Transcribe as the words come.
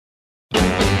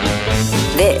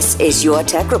This is Your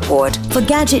Tech Report. For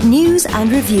gadget news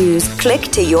and reviews, click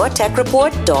to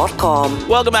yourtechreport.com.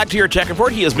 Welcome back to Your Tech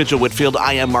Report. He is Mitchell Whitfield.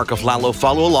 I am Marco Flallo.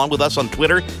 Follow along with us on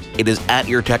Twitter. It is at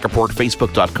Your Tech Report,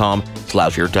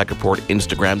 Facebook.com/Your Tech Report,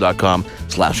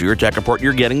 Instagram.com/Your Tech Report.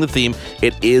 You're getting the theme.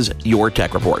 It is Your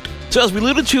Tech Report. So as we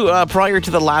alluded to prior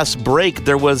to the last break,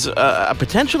 there was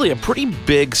potentially a pretty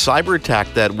big cyber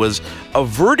attack that was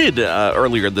averted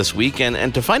earlier this week.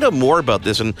 And to find out more about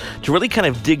this and to really kind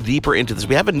of dig deeper into this,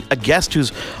 we have a guest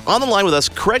who's on the line with us,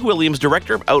 Craig Williams,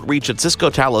 Director of Outreach at Cisco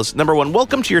Talos. Number one,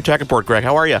 welcome to Your Tech Report, Craig.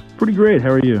 How are you? Pretty great. How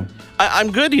are you? I'm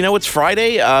good. It's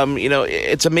Friday.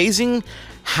 It's amazing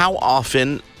how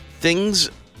often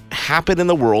things happen in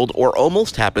the world or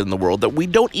almost happen in the world that we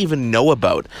don't even know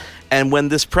about. And when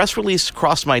this press release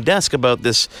crossed my desk about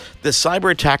this cyber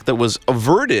attack that was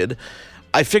averted,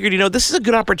 I figured, this is a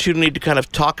good opportunity to kind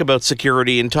of talk about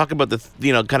security and talk about the,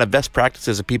 kind of best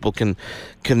practices that people can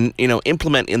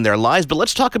implement in their lives. But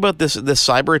let's talk about this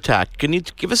cyber attack. Can you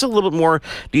give us a little bit more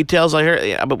details? I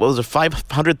heard about,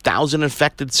 500,000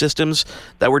 infected systems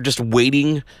that were just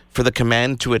waiting for the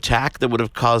command to attack that would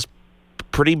have caused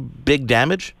pretty big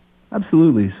damage?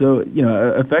 Absolutely. So,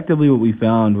 effectively what we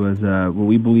found was what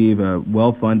we believe a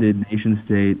well-funded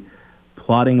nation-state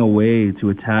plotting a way to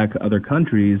attack other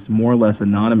countries more or less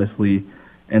anonymously.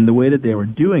 And the way that they were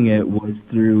doing it was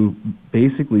through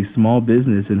basically small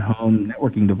business and home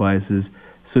networking devices.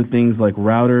 So things like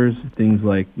routers, things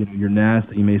like your NAS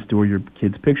that you may store your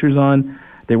kids' pictures on,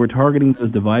 they were targeting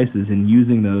those devices and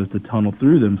using those to tunnel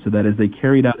through them so that as they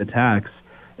carried out attacks,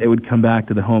 it would come back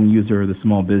to the home user or the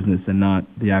small business and not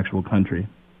the actual country.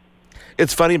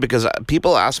 It's funny because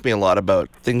people ask me a lot about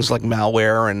things like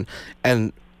malware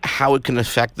and how it can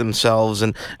affect themselves.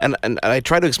 And I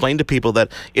try to explain to people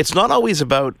that it's not always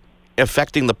about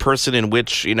affecting the person in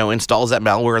which, installs that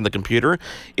malware on the computer.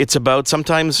 It's about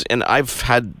sometimes, and I've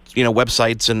had,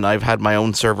 websites and I've had my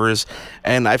own servers,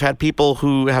 and I've had people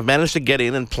who have managed to get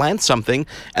in and plant something,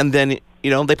 and then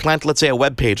they plant, let's say, a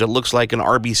web page that looks like an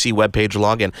RBC web page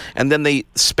login, and then they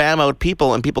spam out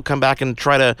people, and people come back and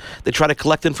try to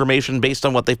collect information based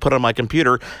on what they put on my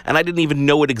computer, and I didn't even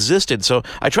know it existed. So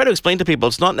I try to explain to people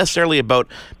it's not necessarily about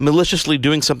maliciously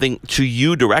doing something to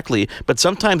you directly, but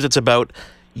sometimes it's about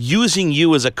using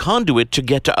you as a conduit to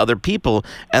get to other people,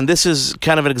 and this is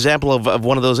kind of an example of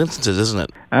one of those instances, isn't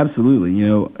it? Absolutely.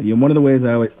 One of the ways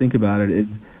I always think about it is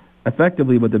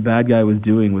effectively what the bad guy was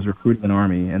doing was recruiting an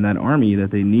army, and that army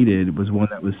that they needed was one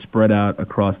that was spread out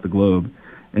across the globe.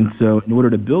 And so in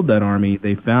order to build that army,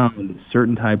 they found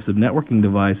certain types of networking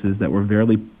devices that were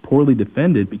very poorly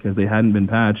defended because they hadn't been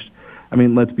patched. I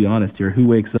mean, let's be honest here. Who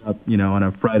wakes up, on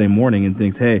a Friday morning and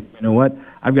thinks, hey, you know what?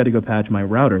 I've got to go patch my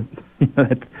router.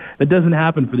 That doesn't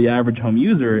happen for the average home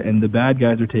user, and the bad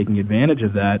guys are taking advantage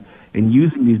of that and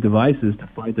using these devices to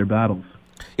fight their battles.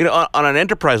 On an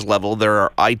enterprise level, there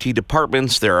are IT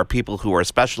departments, there are people who are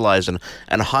specialized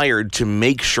and hired to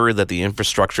make sure that the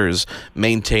infrastructures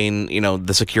maintain,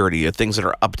 the security, things that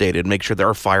are updated, make sure there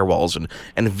are firewalls and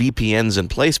VPNs in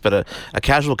place. But a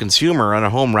casual consumer on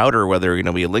a home router, whether,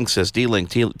 be a Linksys, D-Link,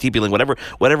 TP-Link,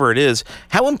 whatever it is,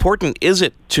 how important is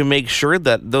it to make sure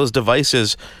that those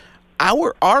devices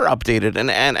are updated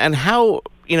and how,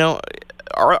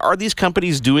 are these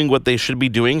companies doing what they should be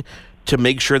doing to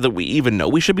make sure that we even know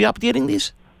we should be updating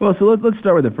these? Well, so let's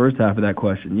start with the first half of that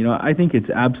question. I think it's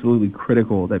absolutely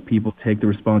critical that people take the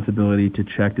responsibility to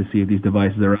check to see if these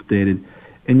devices are updated.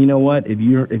 And you know what? If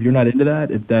you're not into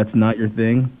that, if that's not your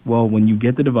thing, well, when you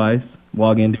get the device,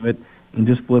 log into it and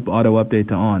just flip auto update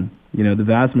to on. The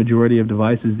vast majority of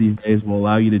devices these days will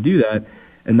allow you to do that,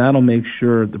 and that'll make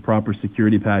sure the proper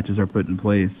security patches are put in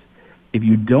place. If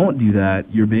you don't do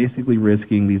that, you're basically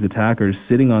risking these attackers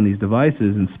sitting on these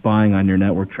devices and spying on your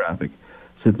network traffic.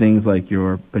 So things like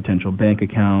your potential bank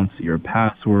accounts, your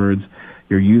passwords,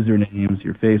 your usernames,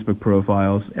 your Facebook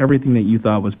profiles, everything that you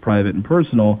thought was private and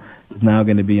personal is now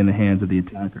going to be in the hands of the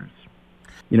attackers.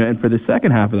 And for the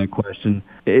second half of that question,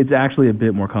 it's actually a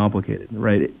bit more complicated,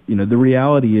 right? The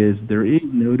reality is there is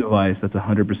no device that's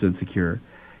 100% secure.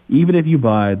 Even if you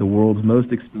buy the world's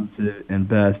most expensive and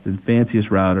best and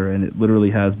fanciest router and it literally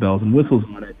has bells and whistles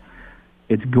on it,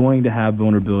 it's going to have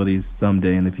vulnerabilities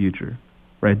someday in the future,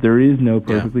 right? There is no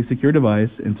perfectly secure device,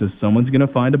 and so someone's going to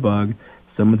find a bug,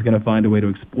 someone's going to find a way to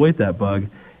exploit that bug,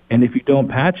 and if you don't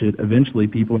patch it, eventually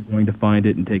people are going to find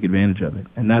it and take advantage of it.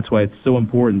 And that's why it's so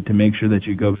important to make sure that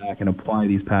you go back and apply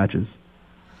these patches.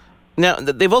 Now,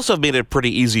 they've also made it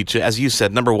pretty easy to, as you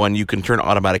said, number one, you can turn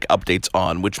automatic updates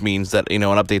on, which means that, an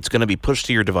update's going to be pushed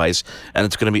to your device and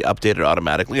it's going to be updated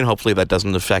automatically, and hopefully that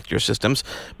doesn't affect your systems.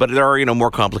 But there are, more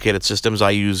complicated systems. I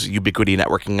use Ubiquiti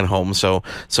networking at home, so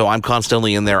I'm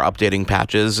constantly in there updating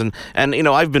patches, and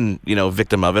I've been,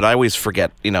 victim of it. I always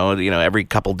forget, every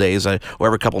couple days or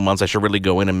every couple months I should really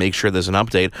go in and make sure there's an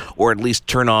update, or at least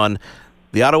turn on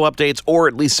the auto updates, or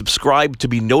at least subscribe to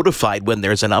be notified when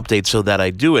there's an update so that I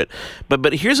do it.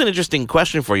 But here's an interesting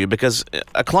question for you, because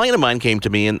a client of mine came to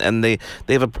me and they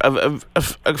have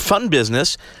a fun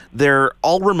business. They're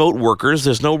all remote workers.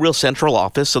 There's no real central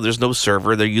office, so there's no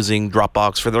server. They're using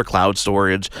Dropbox for their cloud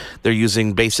storage. They're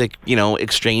using basic,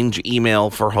 Exchange email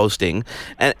for hosting.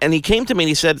 And he came to me and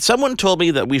he said, someone told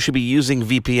me that we should be using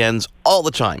VPNs all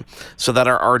the time so that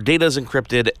our data is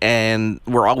encrypted and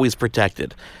we're always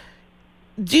protected.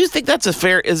 Do you think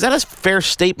is that a fair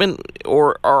statement,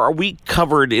 or are we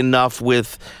covered enough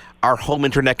with our home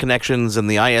internet connections and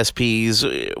the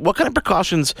ISPs? What kind of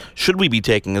precautions should we be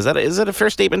taking? Is that a fair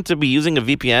statement to be using a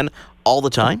VPN all the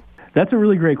time? That's a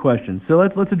really great question. So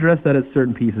let's address that at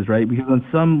certain pieces, right? Because on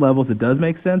some levels it does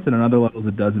make sense, and on other levels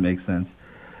it doesn't make sense.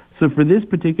 So for this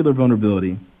particular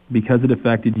vulnerability, because it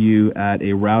affected you at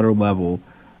a router level,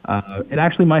 it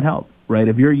actually might help. Right?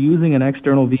 If you're using an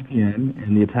external VPN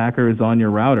and the attacker is on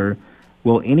your router,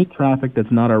 well, any traffic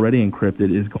that's not already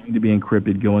encrypted is going to be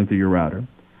encrypted going through your router.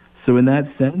 So in that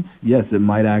sense, yes, it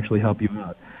might actually help you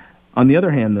out. On the other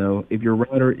hand, though, if your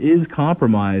router is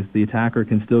compromised, the attacker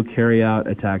can still carry out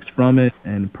attacks from it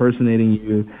and impersonating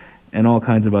you and all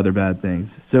kinds of other bad things.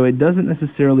 So it doesn't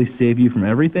necessarily save you from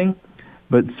everything,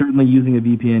 but certainly using a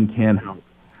VPN can help.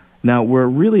 Now, where it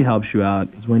really helps you out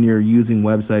is when you're using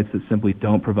websites that simply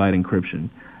don't provide encryption,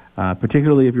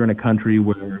 particularly if you're in a country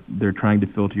where they're trying to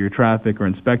filter your traffic or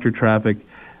inspect your traffic.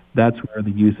 That's where the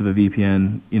use of a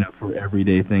VPN, for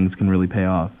everyday things can really pay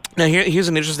off. Now, here's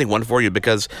an interesting one for you,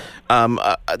 because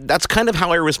that's kind of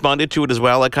how I responded to it as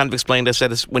well. I kind of explained, I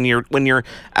said, when you're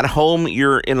at home,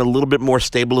 you're in a little bit more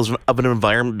stable of an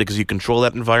environment because you control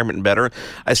that environment better.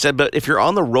 I said, but if you're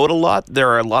on the road a lot, there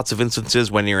are lots of instances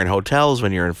when you're in hotels,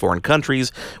 when you're in foreign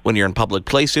countries, when you're in public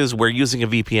places where using a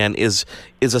VPN is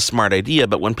a smart idea.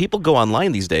 But when people go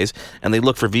online these days and they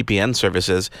look for VPN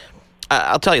services,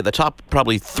 I'll tell you, the top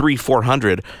probably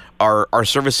 300-400 are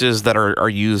services that are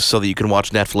used so that you can watch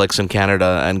Netflix in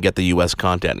Canada and get the U.S.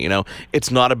 content.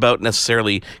 It's not about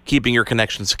necessarily keeping your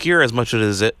connection secure as much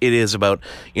as it is about,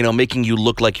 making you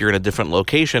look like you're in a different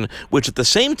location, which at the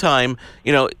same time,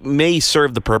 may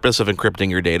serve the purpose of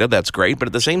encrypting your data. That's great. But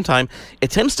at the same time,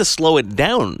 it tends to slow it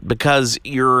down because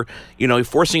you're,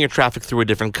 forcing your traffic through a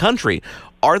different country.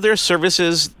 Are there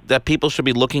services that people should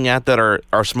be looking at that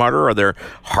are smarter? Are there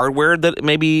hardware that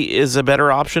maybe is a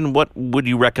better option? What would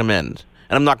you recommend? And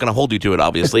I'm not going to hold you to it,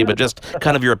 obviously, but just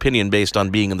kind of your opinion based on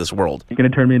being in this world. You're going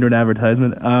to turn me into an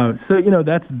advertisement.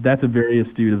 That's a very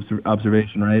astute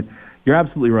observation, right? You're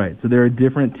absolutely right. So there are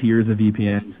different tiers of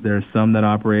VPNs. There are some that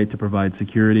operate to provide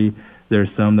security. There are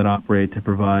some that operate to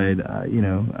provide,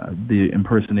 the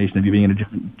impersonation of you being in a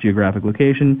different geographic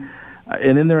location.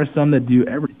 And then there are some that do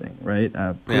everything, right?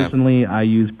 Personally, I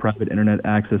use private internet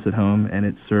access at home, and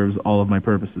it serves all of my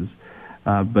purposes.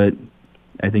 But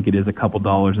I think it is a couple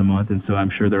dollars a month, and so I'm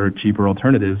sure there are cheaper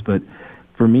alternatives. But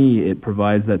for me, it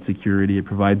provides that security. It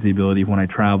provides the ability when I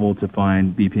travel to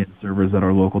find VPN servers that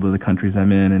are local to the countries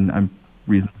I'm in, and I'm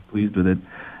reasonably pleased with it.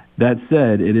 That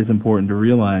said, it is important to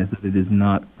realize that it is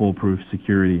not foolproof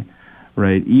security.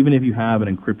 Right? Even if you have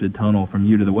an encrypted tunnel from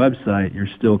you to the website, you're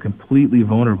still completely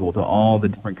vulnerable to all the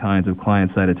different kinds of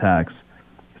client-side attacks.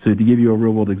 So to give you a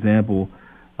real-world example,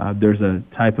 there's a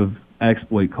type of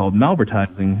exploit called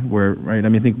malvertising where, right,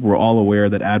 I think we're all aware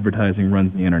that advertising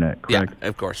runs the internet, correct? Yeah,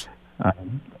 of course.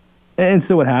 And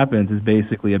so what happens is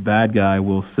basically a bad guy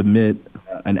will submit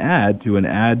an ad to an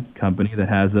ad company that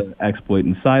has an exploit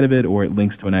inside of it, or it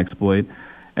links to an exploit,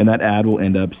 and that ad will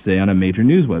end up, say, on a major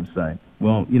news website.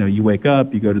 Well, you wake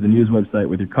up, you go to the news website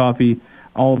with your coffee,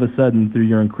 all of a sudden through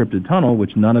your encrypted tunnel,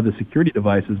 which none of the security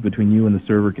devices between you and the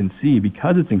server can see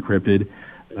because it's encrypted,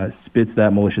 spits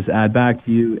that malicious ad back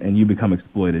to you, and you become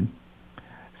exploited.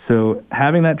 So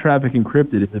having that traffic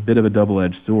encrypted is a bit of a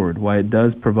double-edged sword. While it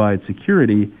does provide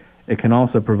security, it can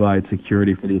also provide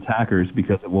security for the attackers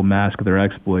because it will mask their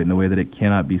exploit in a way that it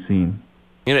cannot be seen.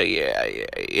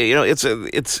 It's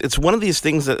one of these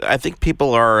things that I think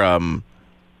people are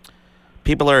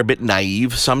a bit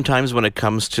naive sometimes when it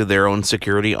comes to their own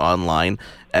security online,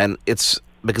 and it's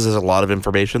because there's a lot of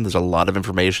information. There's a lot of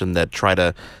information that try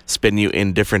to spin you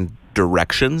in different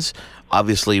directions.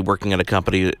 Obviously, working at a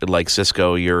company like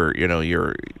Cisco,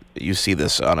 you see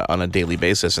this on a daily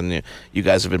basis, and you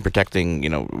guys have been protecting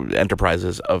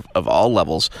enterprises of all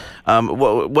levels.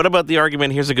 What about the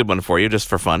argument? Here's a good one for you, just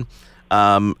for fun.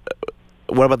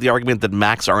 What about the argument that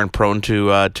Macs aren't prone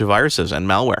to viruses and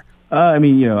malware? I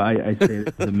say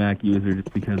this as a Mac user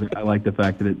just because I like the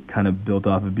fact that it kind of built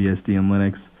off of BSD and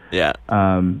Linux. Yeah.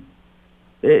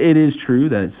 It is true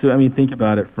that, think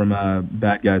about it from a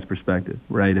bad guy's perspective,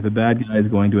 right? If a bad guy is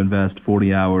going to invest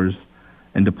 40 hours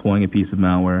in deploying a piece of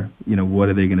malware, what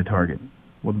are they going to target?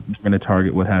 Well, they're going to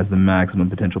target what has the maximum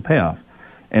potential payoff.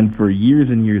 And for years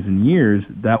and years and years,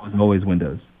 that was always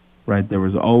Windows, right? There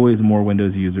was always more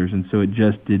Windows users, and so it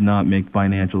just did not make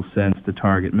financial sense to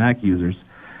target Mac users.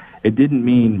 It didn't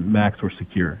mean Macs were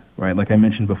secure, right? Like I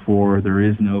mentioned before, there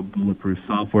is no bulletproof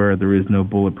software, there is no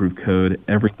bulletproof code,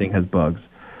 everything has bugs.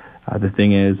 The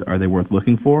thing is, are they worth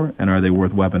looking for, and are they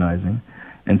worth weaponizing?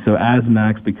 And so as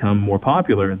Macs become more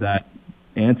popular, that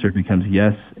answer becomes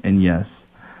yes and yes.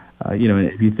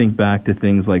 If you think back to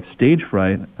things like stage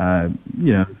fright,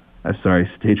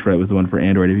 stage fright was the one for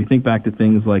Android. If you think back to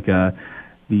things like the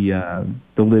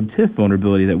libtiff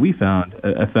vulnerability that we found,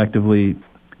 effectively,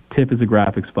 TIFF is a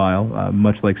graphics file,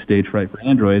 much like stage fright for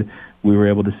Android. We were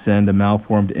able to send a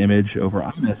malformed image over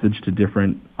iMessage to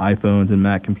different iPhones and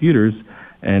Mac computers,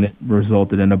 and it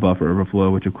resulted in a buffer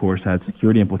overflow, which of course had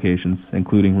security implications,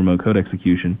 including remote code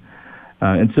execution.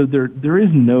 And so there is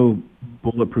no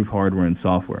bulletproof hardware and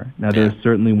software. Now, there are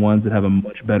certainly ones that have a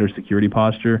much better security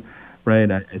posture,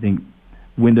 right? I think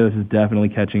Windows is definitely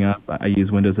catching up. I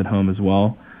use Windows at home as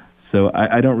well. So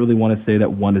I don't really want to say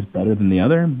that one is better than the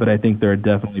other, but I think there are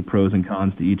definitely pros and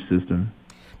cons to each system.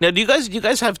 Now, do you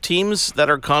guys have teams that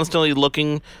are constantly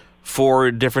looking for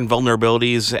different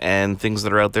vulnerabilities and things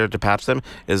that are out there to patch them?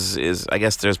 I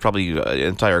guess there's probably an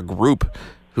entire group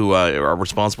who are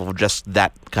responsible for just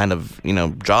that kind of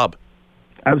job.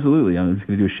 Absolutely. I'm just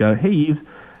going to do a shout. Hey, Yves.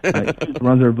 Yves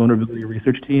runs our vulnerability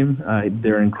research team.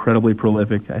 They're incredibly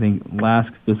prolific. I think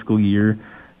last fiscal year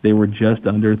they were just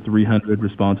under 300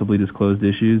 responsibly disclosed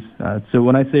issues. So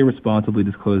when I say responsibly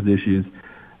disclosed issues,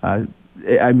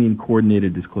 I mean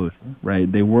coordinated disclosure,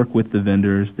 right? They work with the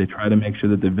vendors. They try to make sure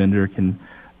that the vendor can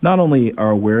not only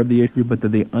are aware of the issue, but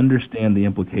that they understand the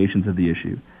implications of the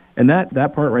issue. And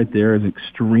that part right there is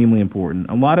extremely important.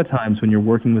 A lot of times when you're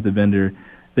working with a vendor,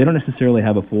 they don't necessarily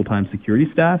have a full-time security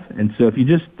staff. And so if you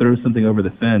just throw something over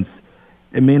the fence,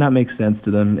 it may not make sense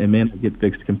to them. It may not get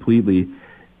fixed completely.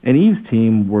 And Eve's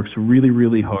team works really,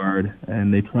 really hard,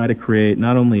 and they try to create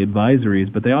not only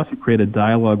advisories, but they also create a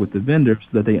dialogue with the vendor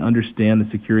so that they understand the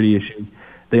security issues.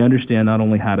 They understand not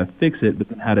only how to fix it, but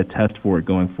then how to test for it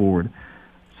going forward.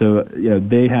 So,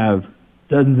 they have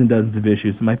dozens and dozens of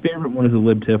issues. My favorite one is the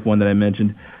libtiff one that I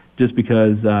mentioned, just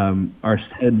because our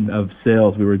head of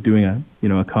sales, we were doing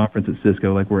a conference at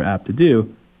Cisco like we're apt to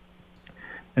do.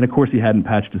 And, of course, he hadn't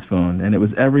patched his phone. And it was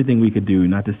everything we could do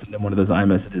not to send him one of those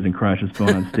iMessages and crash his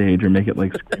phone on stage or make it,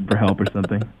 scream for help or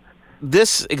something.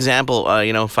 This example,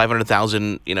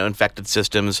 500,000, infected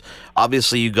systems,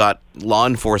 obviously you got law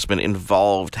enforcement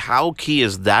involved. How key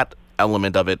is that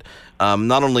element of it,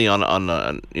 not only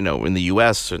on in the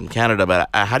U.S. and Canada, but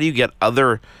how do you get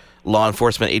other law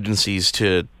enforcement agencies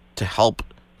to help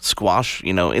squash,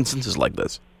 instances like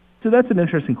this? So that's an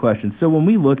interesting question. So when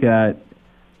we look at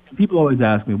people always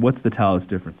ask me, what's the Talos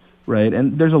difference, right?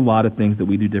 And there's a lot of things that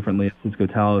we do differently at Cisco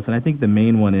Talos, and I think the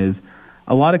main one is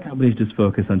a lot of companies just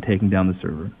focus on taking down the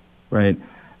server, right?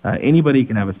 Anybody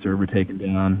can have a server taken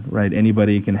down, right?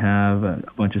 Anybody can have a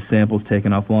bunch of samples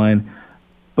taken offline,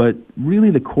 but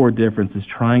really the core difference is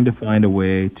trying to find a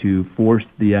way to force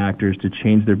the actors to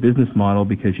change their business model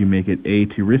because you make it A,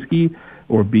 too risky,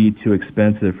 or B, too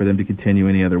expensive for them to continue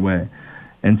any other way.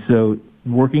 And so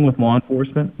working with law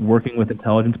enforcement, working with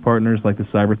intelligence partners like the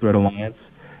Cyber Threat Alliance,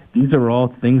 these are all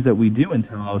things that we do in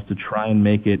Talos to try and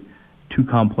make it too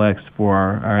complex for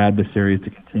our adversaries to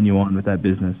continue on with that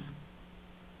business.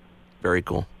 Very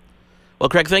cool. Well,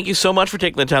 Craig, thank you so much for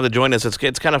taking the time to join us.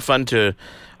 It's kind of fun to,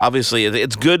 obviously,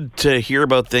 it's good to hear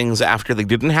about things after they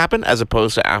didn't happen as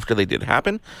opposed to after they did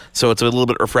happen. So it's a little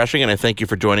bit refreshing, and I thank you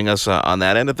for joining us on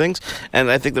that end of things. And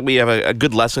I think that we have a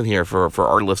good lesson here for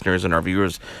our listeners and our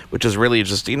viewers, which is really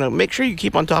just, make sure you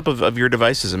keep on top of your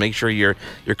devices and make sure you're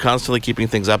constantly keeping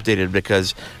things updated,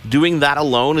 because doing that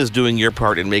alone is doing your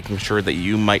part in making sure that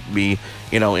you might be,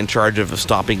 in charge of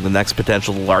stopping the next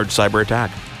potential large cyber attack.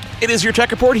 It is Your Tech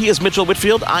Report. He is Mitchell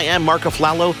Whitfield. I am Mark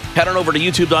Aflalo. Head on over to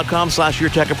youtube.com/Your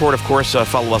Tech Report. Of course,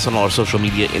 follow us on all our social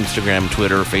media, Instagram,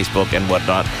 Twitter, Facebook, and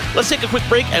whatnot. Let's take a quick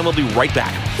break, and we'll be right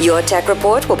back. Your Tech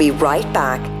Report will be right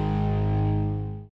back.